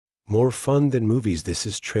More fun than movies, this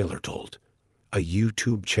is TrailerTold, a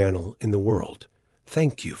YouTube channel in the world.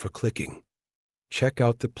 Thank you for clicking. Check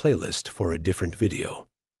out the playlist for a different video.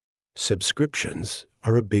 Subscriptions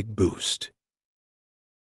are a big boost.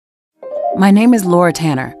 My name is Laura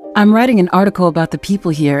Tanner. I'm writing an article about the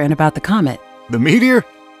people here and about the comet. The meteor?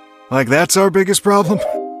 Like that's our biggest problem?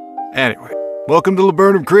 Anyway, welcome to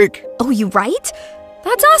Laburnum Creek. Oh, you write?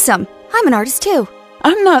 That's awesome. I'm an artist too.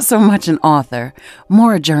 I'm not so much an author,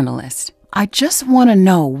 more a journalist. I just want to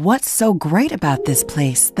know what's so great about this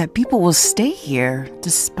place that people will stay here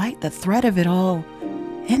despite the threat of it all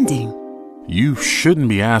ending. You shouldn't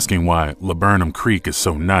be asking why Laburnum Creek is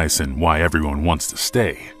so nice and why everyone wants to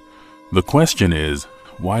stay. The question is,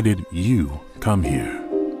 why did you come here?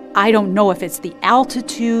 I don't know if it's the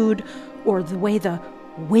altitude or the way the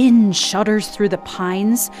wind shudders through the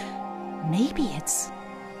pines. Maybe it's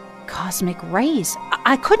cosmic rays.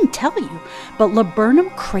 I couldn't tell you, but Laburnum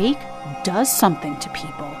Creek does something to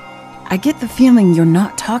people. I get the feeling you're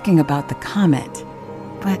not talking about the comet,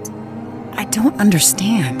 but I don't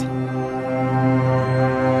understand.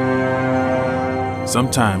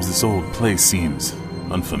 Sometimes this old place seems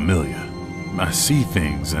unfamiliar. I see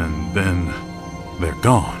things and then they're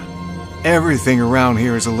gone. Everything around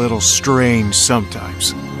here is a little strange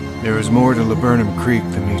sometimes. There is more to Laburnum Creek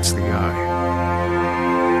than meets the eye.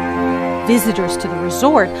 Visitors to the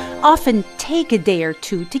resort often take a day or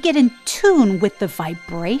two to get in tune with the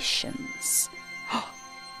vibrations.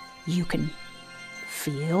 You can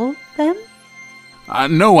feel them? I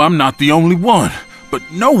know I'm not the only one, but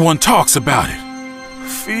no one talks about it.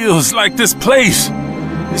 Feels like this place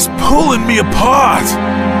is pulling me apart.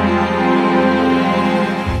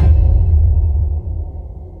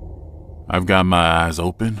 I've got my eyes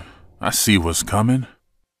open. I see what's coming.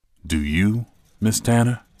 Do you, Miss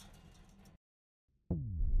Tanner?